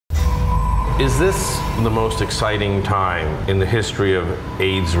Is this the most exciting time in the history of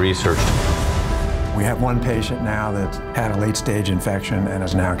AIDS research? We have one patient now that's had a late-stage infection and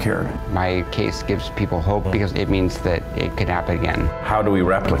is now cured. My case gives people hope because it means that it could happen again. How do we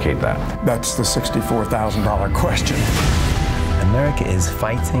replicate that? That's the $64,000 question. America is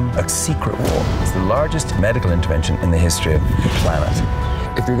fighting a secret war. It's the largest medical intervention in the history of the planet.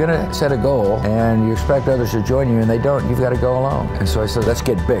 If you're going to set a goal and you expect others to join you and they don't, you've got to go alone. And so I said, let's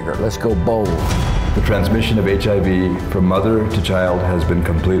get bigger, let's go bold. The transmission of HIV from mother to child has been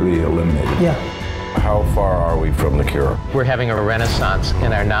completely eliminated. Yeah. How far are we from the cure? We're having a renaissance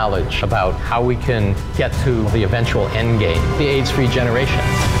in our knowledge about how we can get to the eventual end game, the AIDS-free generation.